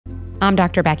I'm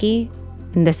Dr. Becky,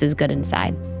 and this is Good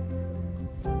Inside.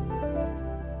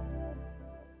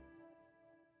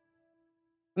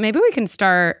 Maybe we can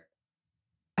start,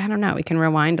 I don't know, we can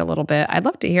rewind a little bit. I'd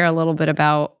love to hear a little bit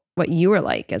about what you were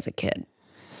like as a kid.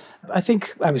 I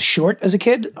think I was short as a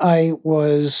kid. I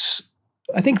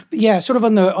think, sort of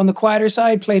on the quieter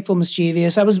side, playful,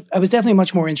 mischievous. I was definitely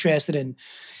much more interested in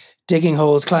digging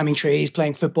holes, climbing trees,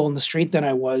 playing football in the street than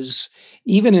I was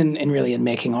even in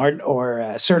making art.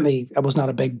 Or certainly, I was not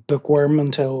a big bookworm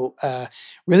until I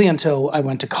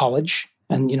went to college.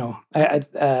 And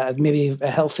I maybe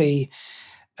a healthy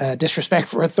disrespect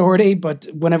for authority, but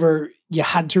whenever you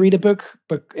had to read a book,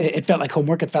 but it felt like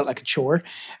homework, it felt like a chore.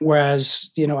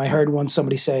 Whereas, I heard once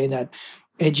somebody say that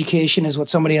education is what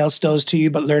somebody else does to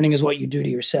you, but learning is what you do to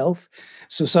yourself.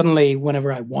 So suddenly,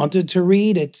 whenever I wanted to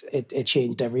read, it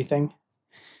changed everything.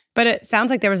 But it sounds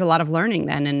like there was a lot of learning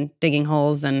then and digging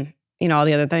holes and, all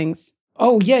the other things.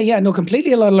 Oh, yeah. No,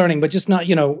 completely a lot of learning, but just not,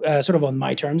 sort of on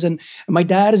my terms. And my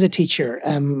dad is a teacher,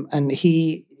 and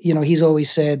he's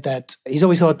always said that he's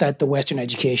always thought that the Western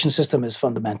education system is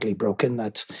fundamentally broken,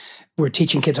 that we're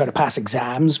teaching kids how to pass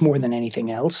exams more than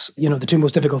anything else. The two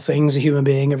most difficult things a human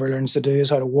being ever learns to do is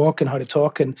how to walk and how to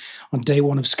talk. And on day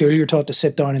one of school, you're taught to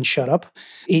sit down and shut up.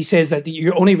 He says that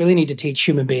you only really need to teach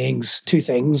human beings two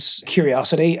things: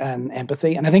 curiosity and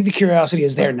empathy. And I think the curiosity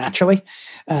is there naturally.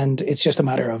 And it's just a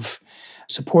matter of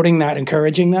supporting that,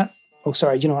 encouraging that. Oh,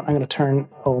 sorry. You know what? I'm going to turn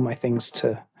all my things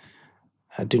to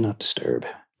do not disturb.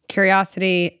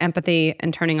 Curiosity, empathy,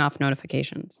 and turning off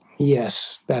notifications.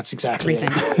 Yes, that's exactly Three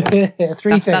it. things.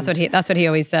 Three things. That's what he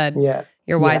always said. Yeah.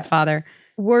 Your wise father.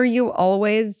 Were you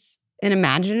always an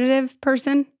imaginative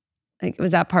person? Like,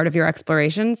 was that part of your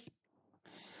explorations?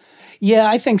 Yeah,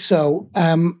 I think so.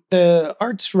 The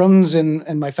arts runs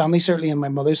in my family, certainly in my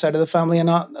mother's side of the family, and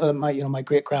not my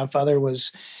great grandfather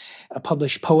was a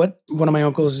published poet. One of my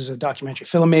uncles is a documentary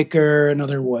filmmaker.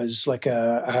 Another was like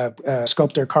a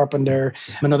sculptor, carpenter.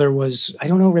 Another was, I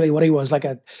don't know really what he was, like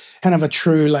a kind of a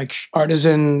true like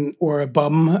artisan or a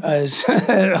bum, as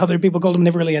other people called him.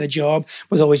 Never really had a job.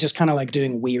 Was always just kind of like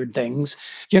doing weird things.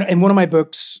 In one of my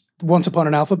books, Once Upon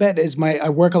an Alphabet, I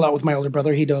work a lot with my older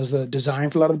brother. He does the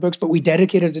design for a lot of the books, but we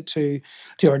dedicated it to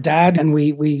our dad. And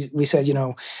we said,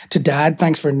 to Dad,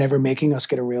 thanks for never making us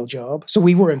get a real job. So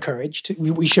we were encouraged.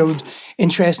 We showed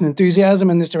interest and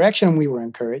enthusiasm in this direction, and we were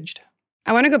encouraged.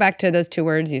 I want to go back to those two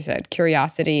words you said,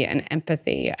 curiosity and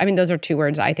empathy. I mean, those are two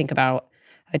words I think about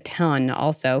a ton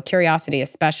also. Curiosity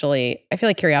especially. I feel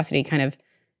like curiosity kind of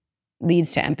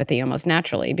leads to empathy almost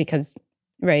naturally because,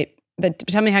 right? But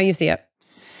tell me how you see it.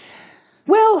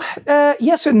 Well,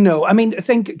 yes and no. I mean, I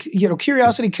think,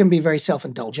 curiosity can be very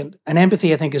self-indulgent. And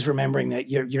empathy, I think, is remembering that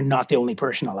you're not the only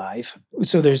person alive.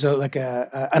 So there's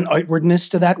an outwardness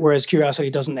to that, whereas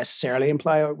curiosity doesn't necessarily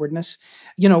imply outwardness.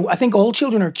 I think all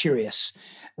children are curious.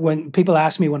 When people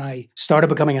ask me when I started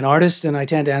becoming an artist, and I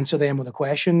tend to answer them with a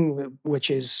question, which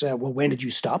is, well, when did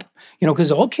you stop?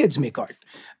 Because all kids make art.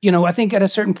 I think at a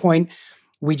certain point,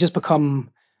 we just become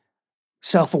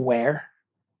self-aware.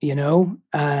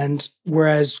 And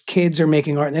whereas kids are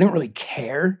making art and they don't really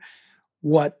care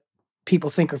what people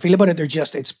think or feel about it.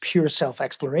 It's pure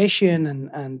self-exploration.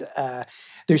 And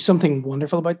there's something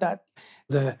wonderful about that.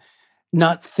 The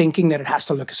not thinking that it has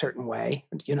to look a certain way,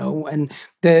 and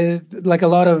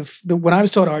when I was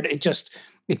taught art,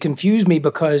 it confused me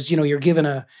because, you're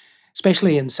given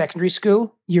especially in secondary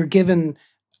school, you're given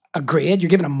a grade, you're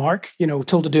given a mark,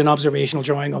 told to do an observational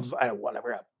drawing of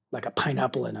whatever, like a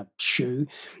pineapple in a shoe.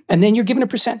 And then you're given a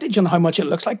percentage on how much it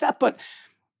looks like that. But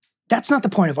that's not the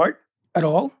point of art at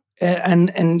all. And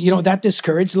that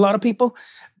discouraged a lot of people.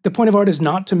 The point of art is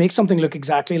not to make something look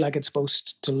exactly like it's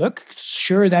supposed to look.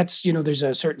 Sure, that's, there's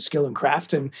a certain skill and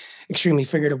craft and extremely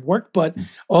figurative work. But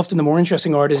often the more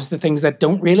interesting art is the things that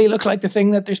don't really look like the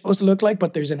thing that they're supposed to look like,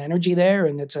 but there's an energy there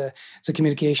and it's a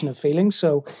communication of feelings.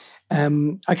 So I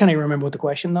can't even remember what the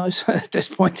question was at this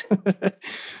point.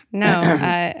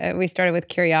 No, we started with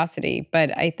curiosity,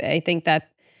 but I think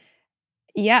that,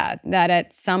 that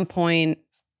at some point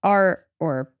art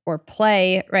or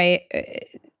play, right?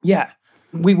 Yeah.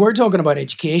 We were talking about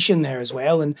education there as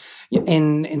well. And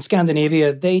in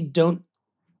Scandinavia, they don't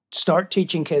start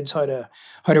teaching kids how to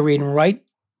read and write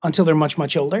until they're much,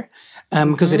 much older.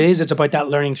 Because it's about that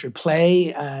learning through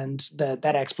play and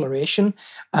that exploration.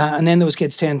 And then those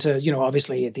kids tend to,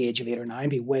 obviously at the age of 8 or 9,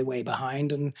 be way, way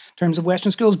behind in terms of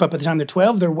Western schools. But by the time they're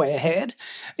 12, they're way ahead.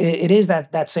 It is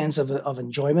that sense of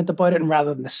enjoyment about it, and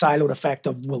rather than the siloed effect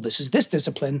of, well, this is this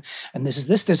discipline and this is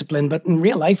this discipline. But in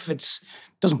real life, it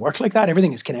doesn't work like that.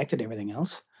 Everything is connected to everything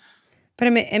else.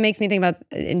 But it makes me think about,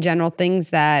 in general, things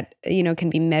that, can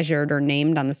be measured or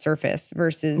named on the surface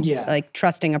versus Yeah. like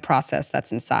trusting a process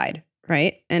that's inside,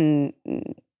 right? And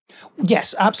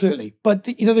Yes, absolutely. But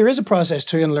there is a process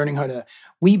too in learning how to.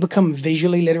 We become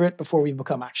visually literate before we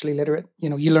become actually literate.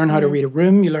 You learn how to read a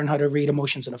room, you learn how to read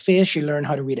emotions in a face, you learn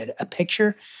how to read a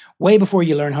picture, way before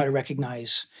you learn how to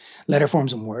recognize letter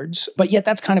forms and words. But yet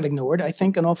that's kind of ignored, I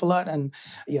think, an awful lot. And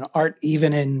art,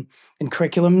 even in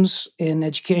curriculums in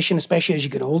education, especially as you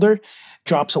get older,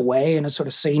 drops away, and it's sort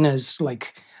of seen as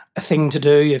like a thing to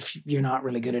do if you're not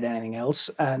really good at anything else.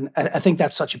 And I think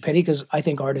that's such a pity, because I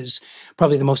think art is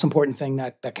probably the most important thing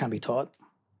that can be taught.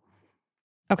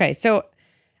 okay, so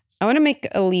I want to make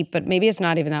a leap, but maybe it's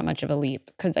not even that much of a leap,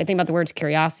 because I think about the words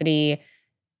curiosity,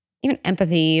 even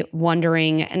empathy,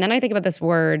 wondering, and then I think about this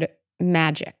word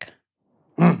magic.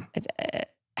 Mm.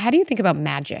 How do you think about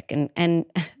magic, and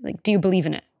like, do you believe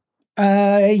in it?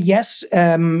 Yes,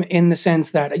 in the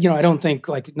sense that, I don't think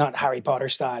like not Harry Potter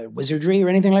style wizardry or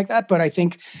anything like that, but I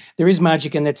think there is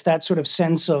magic, and it's that sort of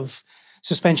sense of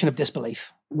suspension of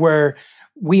disbelief where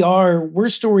we're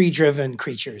story-driven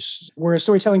creatures. We're a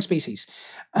storytelling species.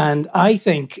 And I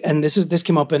think, and this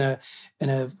came up in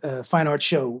a fine art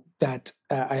show that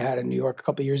I had in New York a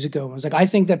couple of years ago. I was like, I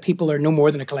think that people are no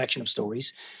more than a collection of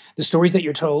stories. The stories that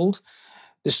you're told,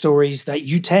 the stories that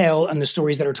you tell, and the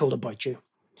stories that are told about you.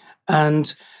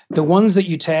 And the ones that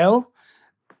you tell,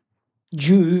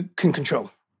 you can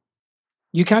control.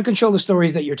 You can't control the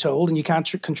stories that you're told, and you can't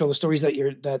control the stories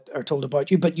that are told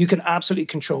about you, but you can absolutely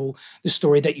control the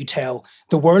story that you tell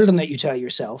the world and that you tell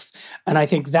yourself. And I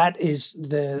think that is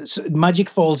magic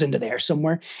falls into there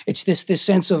somewhere. It's this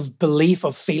sense of belief,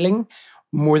 of feeling,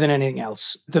 more than anything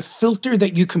else. The filter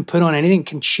that you can put on anything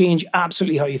can change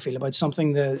absolutely how you feel about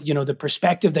something. The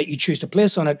perspective that you choose to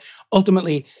place on it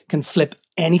ultimately can flip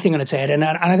anything on its head. And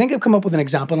I think I've come up with an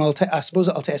example, and I suppose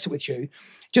I'll test it with you.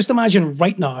 Just imagine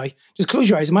right now, just close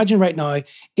your eyes, imagine right now it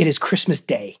is Christmas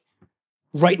Day.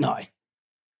 Right now.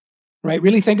 Right?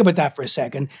 Really think about that for a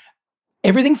second.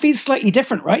 Everything feels slightly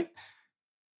different, right?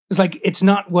 It's like, it's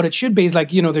not what it should be. It's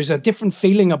like, there's a different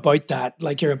feeling about that.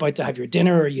 Like you're about to have your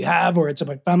dinner, or it's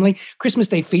about family. Christmas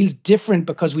Day feels different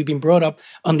because we've been brought up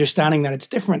understanding that it's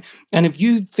different. And if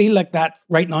you feel like that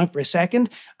right now for a second,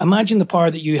 imagine the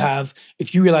power that you have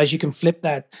if you realize you can flip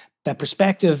that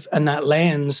perspective and that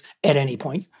lens at any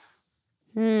point.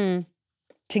 To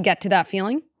get to that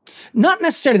feeling? Not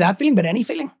necessarily that feeling, but any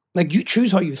feeling. Like you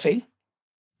choose how you feel.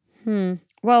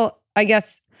 Well, I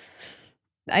guess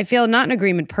I feel not in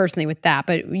agreement personally with that,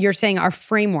 but you're saying our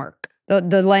framework,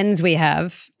 the lens we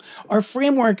have. Our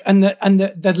framework and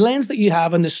the lens that you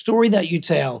have and the story that you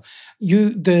tell.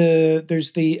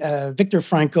 There's the Viktor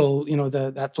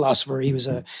Frankl, that philosopher. He was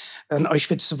an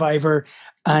Auschwitz survivor,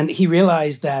 and he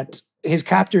realized that his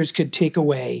captors could take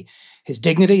away his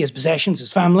dignity, his possessions,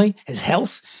 his family, his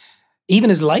health, even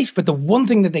his life. But the one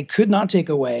thing that they could not take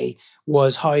away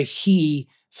was how he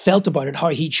felt about it, how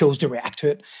he chose to react to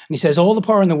it. And he says all the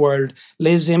power in the world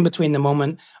lives in between the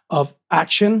moment of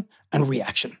action and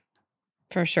reaction.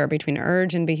 For sure, between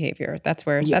urge and behavior. That's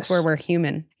where Yes. we're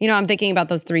human. I'm thinking about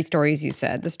those 3 stories you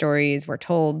said. The stories we're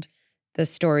told, the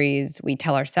stories we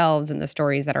tell ourselves, and the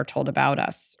stories that are told about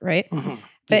us, right? Mm-hmm.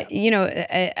 But,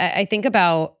 I think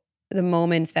about the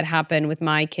moments that happen with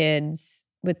my kids,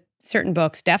 with certain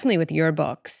books, definitely with your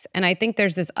books. And I think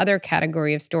there's this other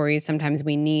category of stories sometimes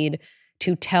we need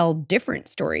to tell different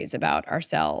stories about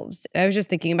ourselves. I was just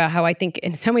thinking about how I think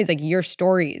in some ways, like your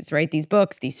stories, right? These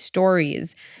books, these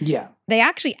stories, Yeah. they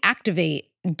actually activate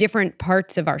different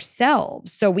parts of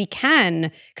ourselves. So we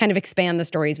can kind of expand the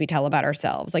stories we tell about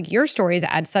ourselves. Like your stories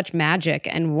add such magic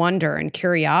and wonder and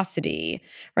curiosity,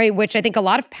 right? Which I think a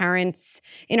lot of parents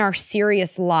in our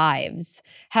serious lives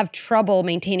have trouble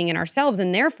maintaining in ourselves,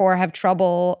 and therefore have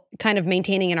trouble kind of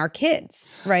maintaining in our kids,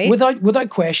 right? Without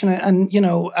question. And,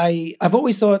 I've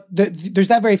always thought that there's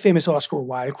that very famous Oscar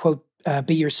Wilde quote,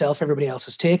 be yourself, everybody else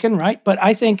is taken, right? But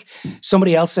I think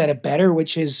somebody else said it better,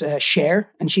 which is Cher.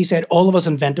 And she said, all of us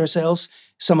invent ourselves.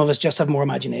 Some of us just have more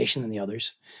imagination than the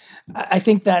others. I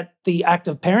think that the act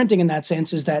of parenting in that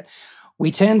sense is that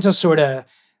we tend to sort of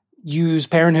use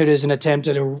parenthood as an attempt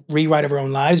at a rewrite of our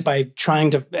own lives by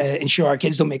trying to ensure our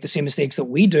kids don't make the same mistakes that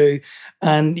we do.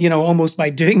 And, almost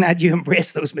by doing that, you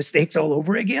embrace those mistakes all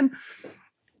over again.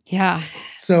 Yeah.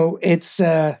 So it's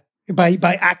by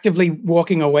actively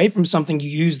walking away from something, you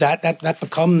use that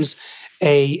becomes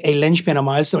a linchpin, a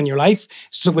milestone in your life.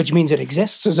 So which means it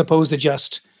exists, as opposed to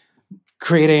just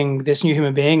creating this new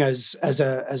human being as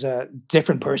a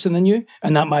different person than you,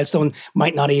 and that milestone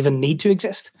might not even need to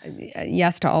exist.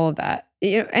 Yes to all of that.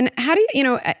 And how do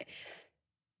you,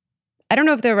 I don't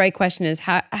know if the right question is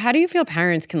how do you feel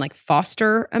parents can like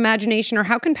foster imagination, or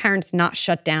how can parents not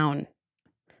shut down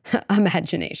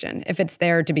imagination if it's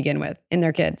there to begin with in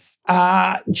their kids?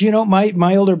 Do you know,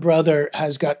 my older brother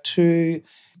has got two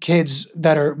kids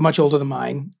that are much older than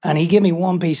mine, and he gave me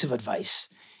one piece of advice.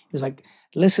 He was like,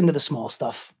 listen to the small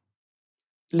stuff.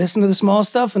 Listen to the small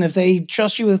stuff, and if they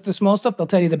trust you with the small stuff, they'll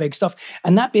tell you the big stuff.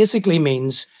 And that basically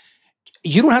means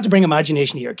you don't have to bring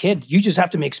imagination to your kid. You just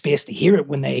have to make space to hear it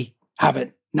when they have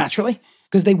it naturally,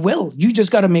 because they will. You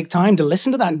just got to make time to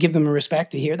listen to that and give them a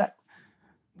respect to hear that.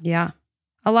 Yeah.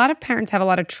 A lot of parents have a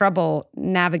lot of trouble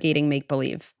navigating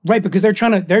make-believe. Right, because they're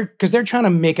trying to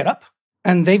make it up.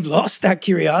 And they've lost that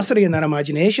curiosity and that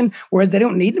imagination, whereas they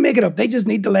don't need to make it up. They just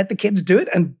need to let the kids do it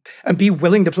and be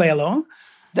willing to play along.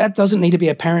 That doesn't need to be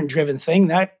a parent-driven thing.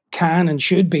 That can and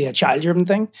should be a child-driven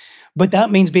thing. But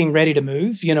that means being ready to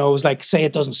move. You know, it was like, say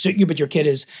it doesn't suit you, but your kid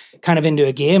is kind of into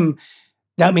a game.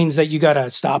 That means that you got to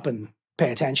stop and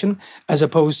pay attention, as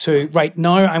opposed to, right,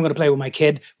 now I'm going to play with my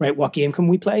kid. Right, what game can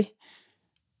we play?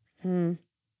 I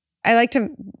like to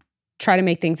try to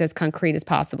make things as concrete as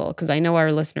possible, because I know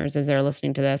our listeners, as they're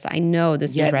listening to this, I know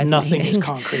this is resonating. Nothing is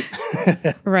concrete.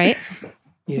 Right?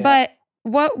 Yeah. But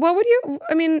what would you,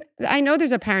 I mean, I know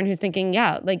there's a parent who's thinking,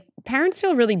 yeah, like parents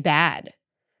feel really bad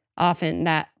often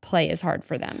that play is hard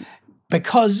for them.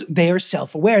 Because they are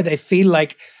self-aware. They feel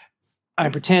like,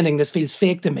 I'm pretending, this feels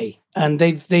fake to me. And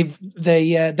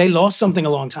they lost something a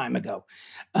long time ago.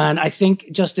 And I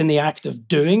think just in the act of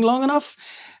doing long enough,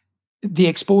 the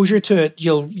exposure to it,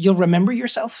 you'll remember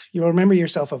yourself. You'll remember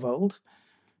yourself of old.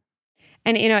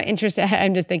 And, you know, interesting.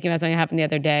 I'm just thinking about something that happened the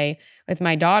other day with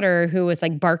my daughter, who was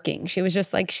like barking. She was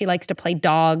just like, she likes to play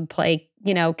dog, play,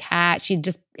 you know, cat. She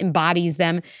just embodies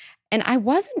them. And I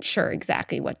wasn't sure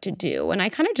exactly what to do. And I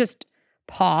kind of just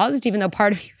paused, even though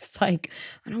part of me was like,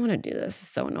 I don't want to do this. It's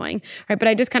so annoying. Right. But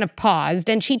I just kind of paused.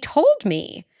 And she told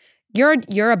me,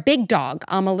 you're a big dog.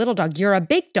 I'm a little dog. You're a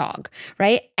big dog.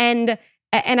 Right. And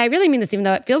I really mean this, even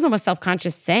though it feels almost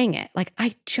self-conscious saying it. Like,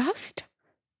 I just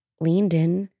leaned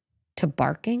in to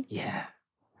barking. Yeah.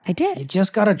 I did. You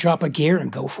just got to drop a gear and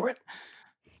go for it.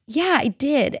 Yeah, I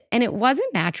did. And it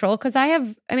wasn't natural, because I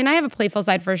have a playful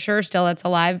side for sure still that's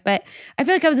alive, but I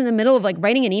feel like I was in the middle of like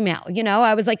writing an email, you know?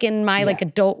 I was like in my like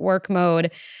adult work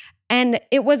mode. And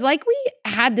it was like we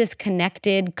had this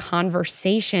connected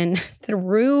conversation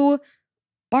through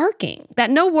barking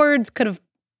that no words could have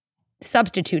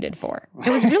substituted for. It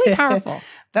was really powerful.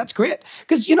 That's great.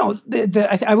 Because, you know,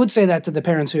 I would say that to the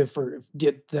parents who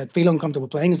that feel uncomfortable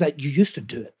playing, is that you used to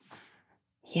do it.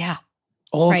 Yeah.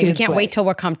 All right. kids You can't play. wait till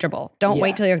we're comfortable. Don't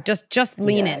wait till you're just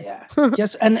lean in. Yeah.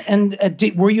 Just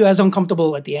were you as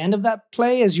uncomfortable at the end of that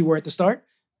play as you were at the start?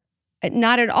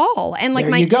 Not at all. And like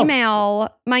my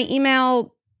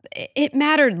email, it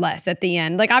mattered less at the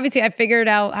end. Like, obviously I figured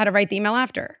out how to write the email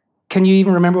after. Can you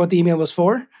even remember what the email was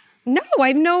for? No,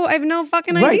 I have no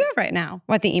fucking idea right now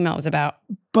what the email was about.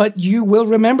 But you will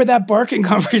remember that barking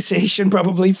conversation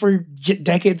probably for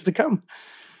decades to come.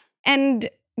 And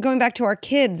going back to our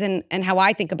kids and how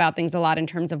I think about things a lot in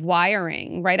terms of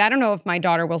wiring, right? I don't know if my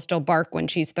daughter will still bark when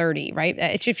she's 30, right?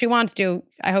 If she wants to,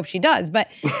 I hope she does. But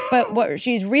what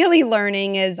she's really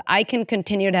learning is I can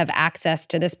continue to have access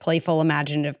to this playful,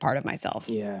 imaginative part of myself.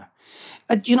 Yeah.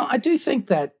 You know, I do think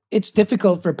that it's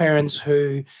difficult for parents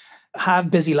who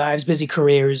have busy lives, busy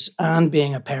careers, and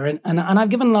being a parent. And I've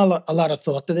given a lot of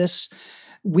thought to this.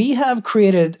 We have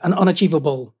created an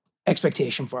unachievable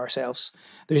expectation for ourselves.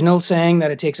 There's no saying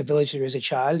that it takes a village to raise a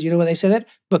child. You know why they say that?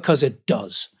 Because it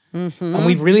does. Mm-hmm. And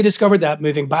we've really discovered that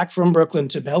moving back from Brooklyn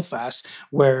to Belfast,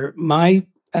 where my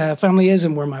family is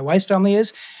and where my wife's family is.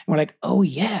 And we're like, oh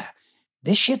yeah,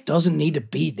 this shit doesn't need to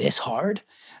be this hard.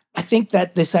 I think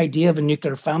that this idea of a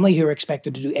nuclear family who are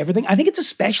expected to do everything, I think it's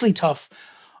especially tough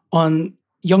on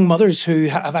young mothers who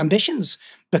have ambitions,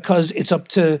 because it's up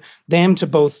to them to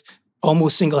both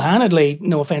almost single-handedly,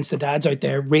 no offense to dads out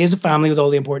there, raise a family with all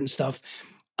the important stuff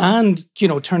and, you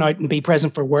know, turn out and be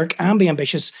present for work and be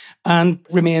ambitious and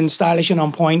remain stylish and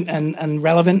on point and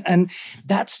relevant. And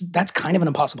that's kind of an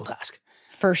impossible task.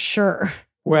 For sure.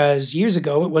 Whereas years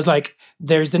ago, it was like,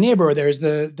 there's the neighbor, there's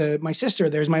my sister,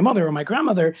 there's my mother or my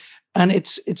grandmother. And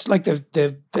it's like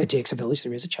it takes a village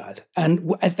to raise a child.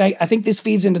 And I think this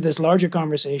feeds into this larger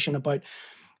conversation about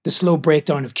the slow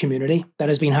breakdown of community that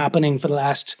has been happening for the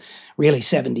last really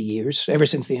 70 years, ever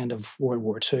since the end of World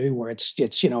War II, where it's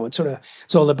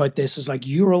all about this. It's like,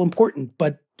 you're all important.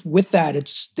 But with that,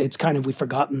 it's kind of, we've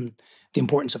forgotten the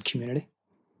importance of community.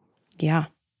 Yeah.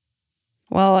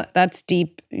 Well, that's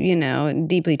deep,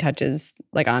 deeply touches,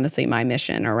 like, honestly, my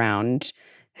mission around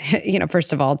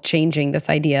first of all, changing this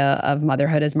idea of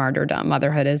motherhood as martyrdom.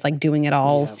 Motherhood is like doing it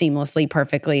all Yeah. seamlessly,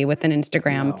 perfectly with an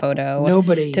Instagram No. photo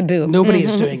to boot. Nobody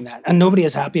is doing that. And nobody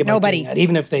is happy about doing Nobody. that,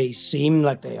 even if they seem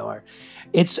like they are.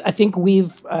 I think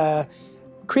we've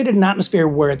created an atmosphere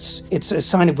where it's a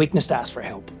sign of weakness to ask for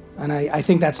help. And I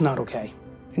think that's not okay.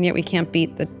 And yet we can't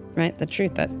beat the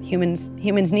truth that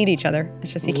humans need each other.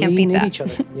 It's just you can't beat that. We need each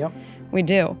other. Yep. We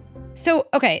do. So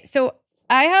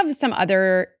I have some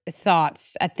other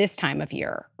thoughts at this time of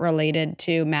year related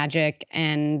to magic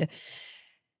and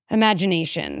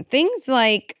imagination. Things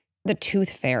like the Tooth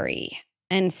Fairy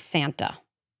and Santa.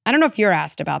 I don't know if you're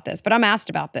asked about this, but I'm asked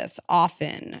about this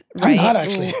often. Right? I'm not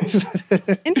actually.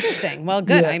 Interesting. Well,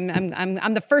 good. Yeah.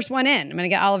 I'm the first one in. I'm going to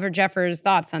get Oliver Jeffers'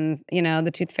 thoughts on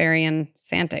the Tooth Fairy and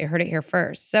Santa. You heard it here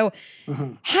first. So,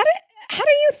 how do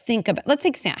you think about? Let's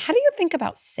take Santa. How do you think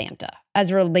about Santa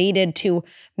as related to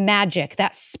magic?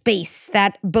 That space,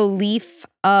 that belief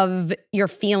of your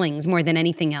feelings more than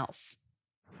anything else.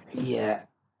 Yeah.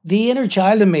 The inner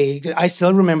child in me, I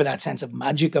still remember that sense of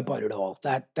magic about it all.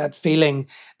 That feeling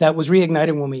that was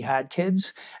reignited when we had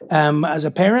kids. As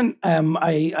a parent,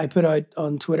 I put out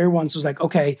on Twitter once, was like,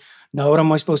 okay, now what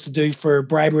am I supposed to do for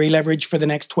bribery leverage for the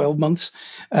next 12 months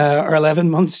or 11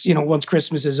 months, once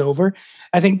Christmas is over?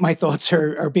 I think my thoughts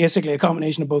are basically a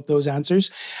combination of both those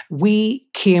answers. We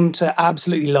came to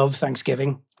absolutely love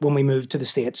Thanksgiving when we moved to the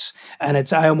States. And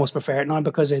I almost prefer it now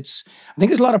because I think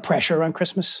there's a lot of pressure around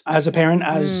Christmas as a parent,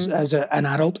 as an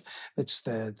adult. It's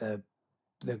the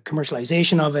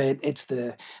commercialization of it. It's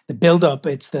the build up.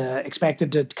 It's the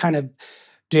expected to kind of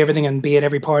do everything and be at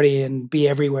every party and be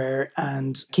everywhere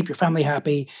and keep your family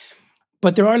happy.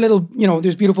 But there are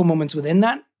there's beautiful moments within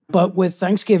that. But with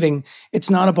Thanksgiving, it's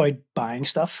not about buying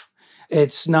stuff.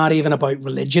 It's not even about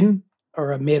religion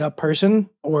or a made-up person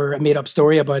or a made-up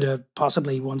story about a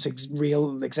possibly once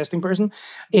real existing person.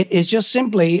 It is just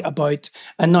simply about,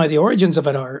 and now the origins of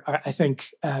it are I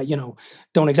think,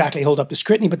 don't exactly hold up to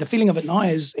scrutiny, but the feeling of it now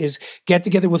is get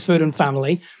together with food and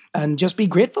family and just be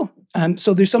grateful. And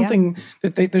so there's something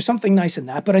there's something nice in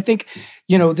that. But I think,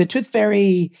 the Tooth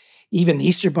Fairy, even the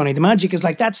Easter Bunny, the magic is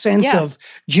like that sense of,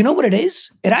 do you know what it is?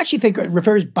 It actually it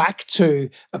refers back to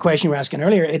a question you were asking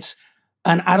earlier. It's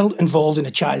an adult involved in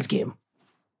a child's game.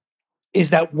 Is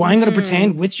that why I'm going to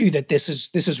pretend with you that this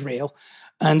is real?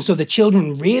 And so the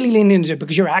children really lean into it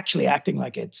because you're actually acting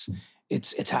like it's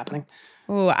happening.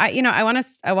 Oh, I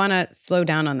want to slow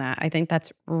down on that. I think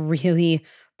that's really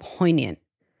poignant.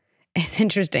 It's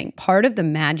interesting. Part of the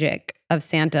magic of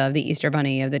Santa, of the Easter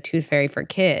Bunny, of the Tooth Fairy for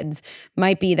kids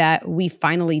might be that we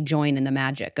finally join in the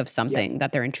magic of something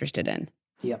that they're interested in.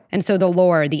 Yeah. And so the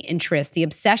lore, the interest, the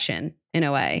obsession, in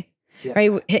a way,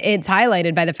 right? It's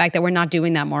highlighted by the fact that we're not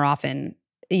doing that more often,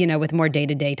 with more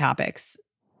day-to-day topics.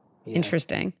 Yeah.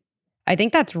 Interesting. I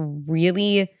think that's a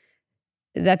really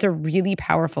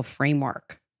powerful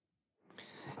framework.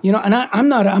 And I'm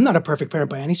not a perfect parent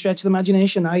by any stretch of the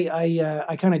imagination.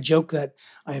 I kind of joke that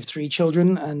I have 3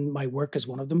 children and my work is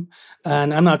one of them.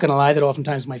 And I'm not going to lie that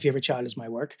oftentimes my favorite child is my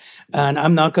work. And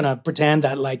I'm not going to pretend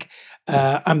that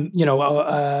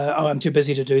I'm too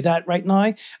busy to do that right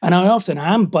now. And I often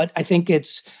am, but I think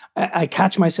I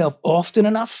catch myself often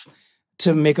enough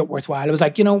to make it worthwhile. It was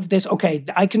like,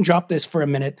 I can drop this for a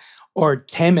minute or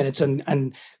 10 minutes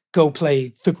and go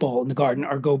play football in the garden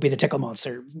or go be the tickle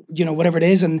monster, whatever it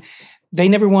is. And they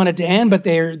never want it to end, but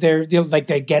they're like,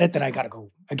 they get it that I got to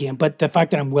go again. But the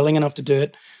fact that I'm willing enough to do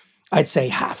it, I'd say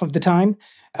half of the time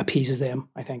appeases them,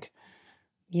 I think.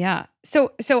 Yeah.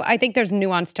 So I think there's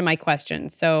nuance to my question.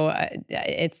 So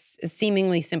it's a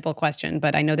seemingly simple question,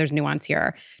 but I know there's nuance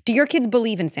here. Do your kids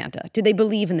believe in Santa? Do they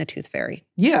believe in the Tooth Fairy?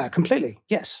 Yeah, completely.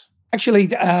 Yes.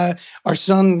 Actually, our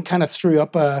son kind of threw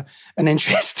up an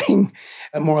interesting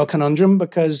moral conundrum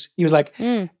because he was like,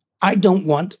 I don't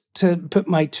want to put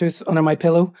my tooth under my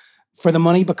pillow for the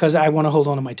money because I want to hold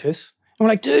on to my tooth. And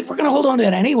we're like, dude, we're going to hold on to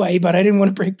it anyway, but I didn't want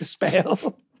to break the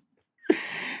spell.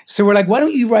 So we're like, why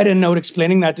don't you write a note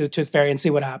explaining that to the Tooth Fairy and see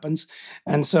what happens?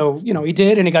 And so, he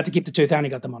did, and he got to keep the tooth and he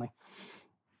got the money,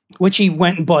 which he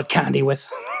went and bought candy with.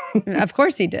 Of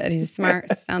course he did. He's smart.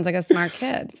 Sounds like a smart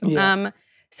kid.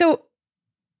 So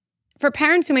for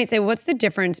parents who might say, what's the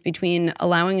difference between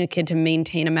allowing a kid to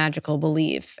maintain a magical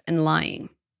belief and lying?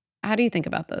 How do you think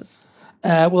about those?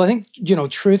 Well, I think,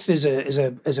 truth is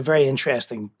a very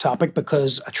interesting topic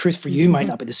because a truth for you might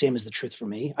not be the same as the truth for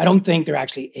me. I don't think there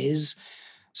actually is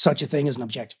such a thing as an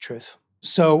objective truth.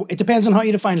 So it depends on how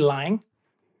you define lying.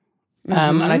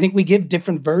 And I think we give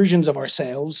different versions of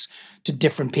ourselves to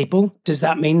different people. Does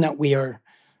that mean that we are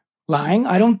lying?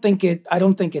 I don't think it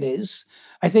is.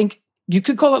 I think you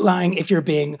could call it lying if you're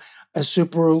being a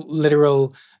super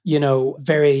literal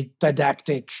very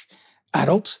didactic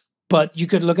adult. But you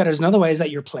could look at it as another way is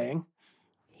that you're playing.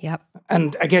 Yep.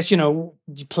 And I guess,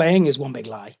 playing is one big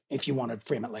lie, if you want to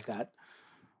frame it like that.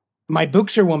 My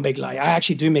books are one big lie. I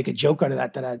actually do make a joke out of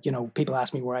that people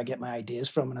ask me where I get my ideas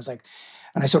from. And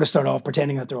I sort of start off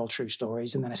pretending that they're all true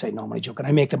stories. And then I say, no, I'm only joking.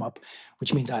 I make them up,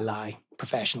 which means I lie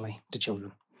professionally to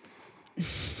children.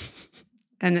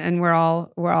 And we're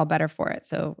all better for it.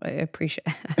 So I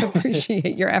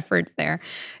appreciate your efforts there.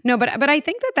 No, but I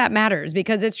think that matters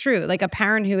because it's true. Like a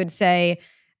parent who would say,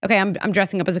 okay, I'm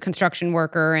dressing up as a construction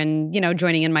worker and,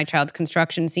 joining in my child's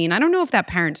construction scene. I don't know if that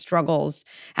parent struggles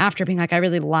after being like, I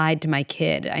really lied to my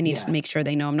kid. I need to make sure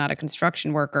they know I'm not a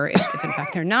construction worker if in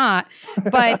fact they're not.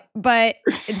 But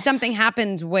something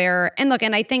happens where, and look,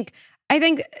 and I think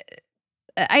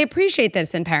I appreciate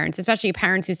this in parents, especially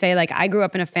parents who say, like, I grew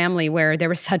up in a family where there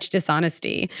was such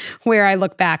dishonesty, where I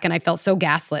look back and I felt so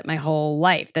gaslit my whole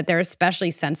life, that they're especially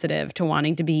sensitive to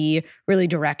wanting to be really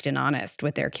direct and honest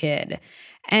with their kid.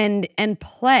 And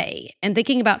play and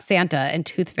thinking about Santa and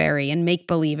Tooth Fairy and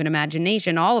make-believe and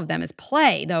imagination, all of them is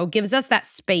play, though, gives us that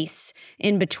space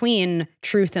in between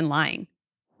truth and lying.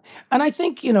 And I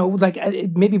think,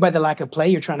 maybe by the lack of play,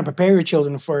 you're trying to prepare your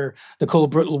children for the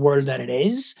cold, brutal world that it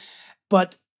is.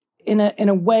 But in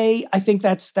a way, I think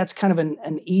that's kind of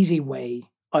an easy way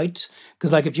out.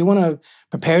 Because if you want to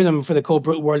prepare them for the cold,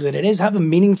 brutal world that it is, have a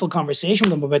meaningful conversation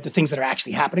with them about the things that are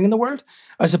actually happening in the world,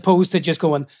 as opposed to just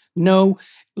going, no,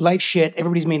 life's shit,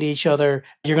 everybody's mean to each other,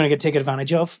 you're going to get taken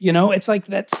advantage of. It's like,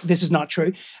 this is not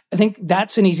true. I think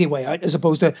that's an easy way out, as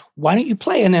opposed to, why don't you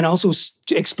play? And then also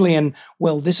explain,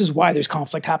 well, this is why there's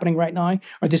conflict happening right now,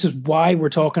 or this is why we're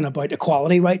talking about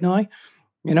equality right now.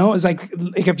 It's like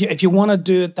if you want to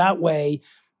do it that way,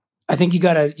 I think you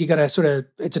gotta sort of,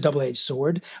 it's a double-edged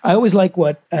sword. I always like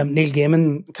what Neil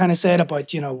Gaiman kind of said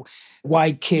about,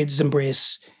 why kids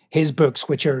embrace his books,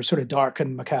 which are sort of dark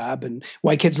and macabre, and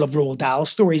why kids love Roald Dahl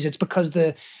stories. It's because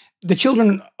the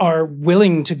children are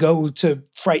willing to go to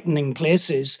frightening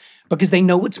places because they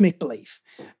know it's make-believe.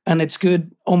 And it's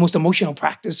good, almost emotional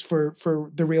practice for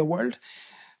the real world.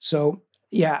 So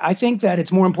yeah, I think that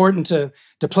it's more important to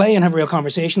play and have a real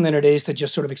conversation than it is to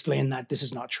just sort of explain that this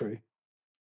is not true.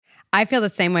 I feel the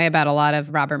same way about a lot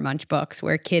of Robert Munch books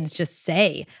where kids just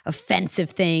say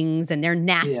offensive things and they're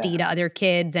nasty to other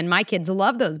kids. And my kids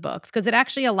love those books because it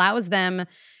actually allows them,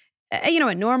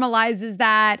 it normalizes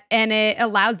that and it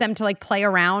allows them to play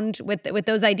around with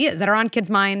those ideas that are on kids'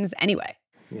 minds anyway.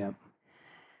 Yeah.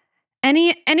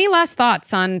 Any last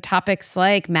thoughts on topics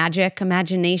like magic,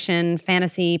 imagination,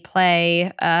 fantasy, play?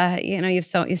 You've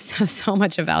so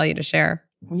much of value to share.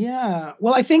 Yeah.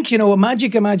 Well, I think,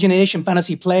 magic, imagination,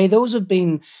 fantasy, play, those have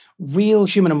been real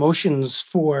human emotions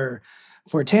for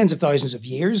tens of thousands of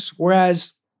years.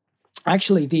 Whereas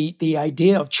actually the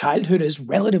idea of childhood is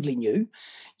relatively new.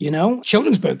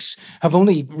 Children's books have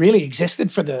only really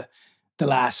existed for the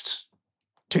last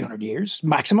 200 years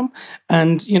maximum.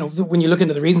 And, when you look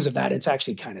into the reasons of that, it's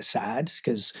actually kind of sad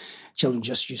because children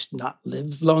just used to not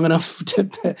live long enough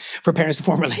for parents to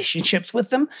form relationships with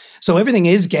them. So everything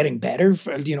is getting better,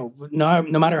 no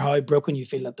matter how broken you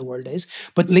feel that the world is.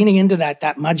 But leaning into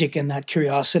that magic and that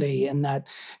curiosity and that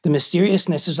the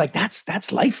mysteriousness is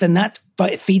that's life. And that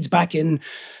feeds back in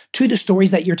to the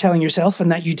stories that you're telling yourself and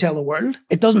that you tell the world.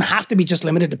 It doesn't have to be just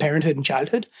limited to parenthood and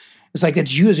childhood. It's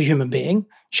it's you as a human being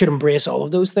should embrace all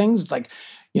of those things. It's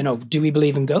do we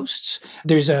believe in ghosts?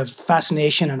 There's a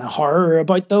fascination and a horror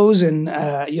about those. And,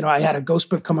 I had a ghost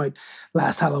book come out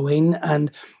last Halloween, and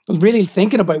really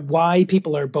thinking about why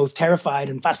people are both terrified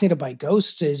and fascinated by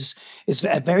ghosts is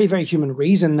a very, very human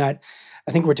reason that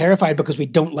I think we're terrified because we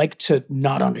don't like to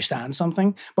not understand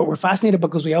something, but we're fascinated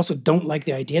because we also don't like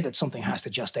the idea that something has to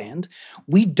just end.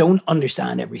 We don't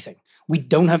understand everything. We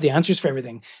don't have the answers for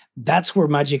everything. That's where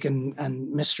magic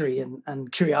and mystery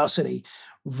and curiosity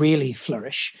really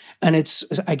flourish. And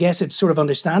I guess it's sort of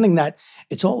understanding that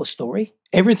it's all a story.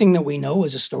 Everything that we know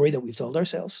is a story that we've told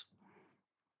ourselves.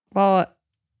 Well,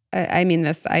 I mean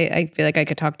this. I feel like I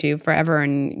could talk to you forever,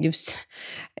 and you've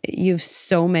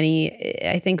so many,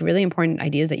 I think, really important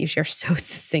ideas that you share so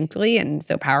succinctly and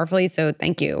so powerfully. So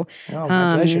thank you. Oh,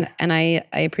 my pleasure. And I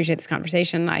appreciate this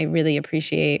conversation. I really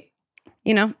appreciate,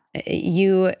 you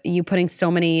putting so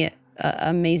many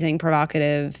amazing,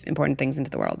 provocative, important things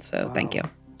into the world. So thank you.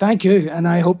 Thank you. And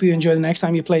I hope you enjoy the next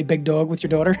time you play Big Dog with your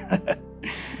daughter.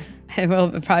 It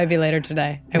will probably be later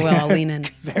today. I will. I'll lean in.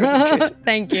 Very good.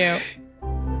 Thank you.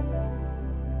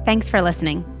 Thanks for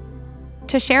listening.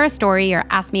 To share a story or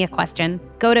ask me a question,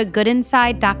 go to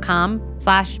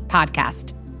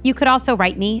goodinside.com/podcast. You could also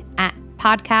write me at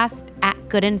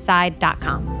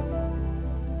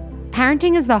podcast@goodinside.com.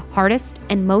 Parenting is the hardest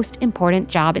and most important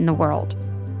job in the world,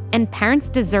 and parents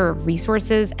deserve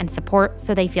resources and support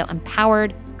so they feel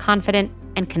empowered, confident,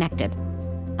 and connected.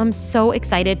 I'm so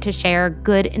excited to share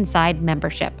Good Inside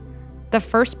membership, the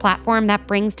first platform that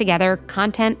brings together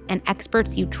content and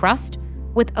experts you trust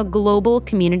with a global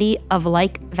community of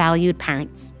like-valued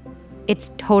parents.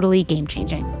 It's totally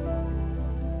game-changing.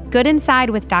 Good Inside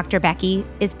with Dr. Becky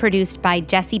is produced by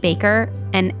Jesse Baker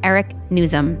and Eric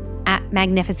Newsom at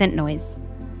Magnificent Noise.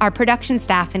 Our production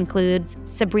staff includes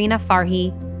Sabrina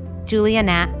Farhi, Julia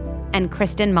Nat, and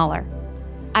Kristen Muller.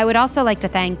 I would also like to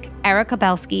thank Erica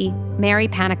Belsky, Mary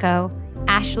Panico,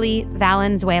 Ashley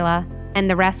Valenzuela, and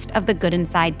the rest of the Good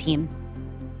Inside team.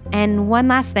 And one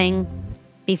last thing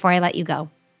before I let you go.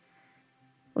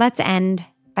 Let's end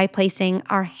by placing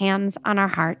our hands on our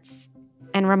hearts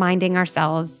and reminding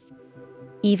ourselves,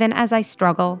 even as I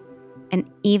struggle and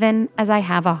even as I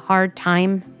have a hard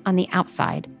time on the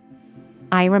outside,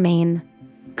 I remain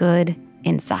good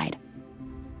inside.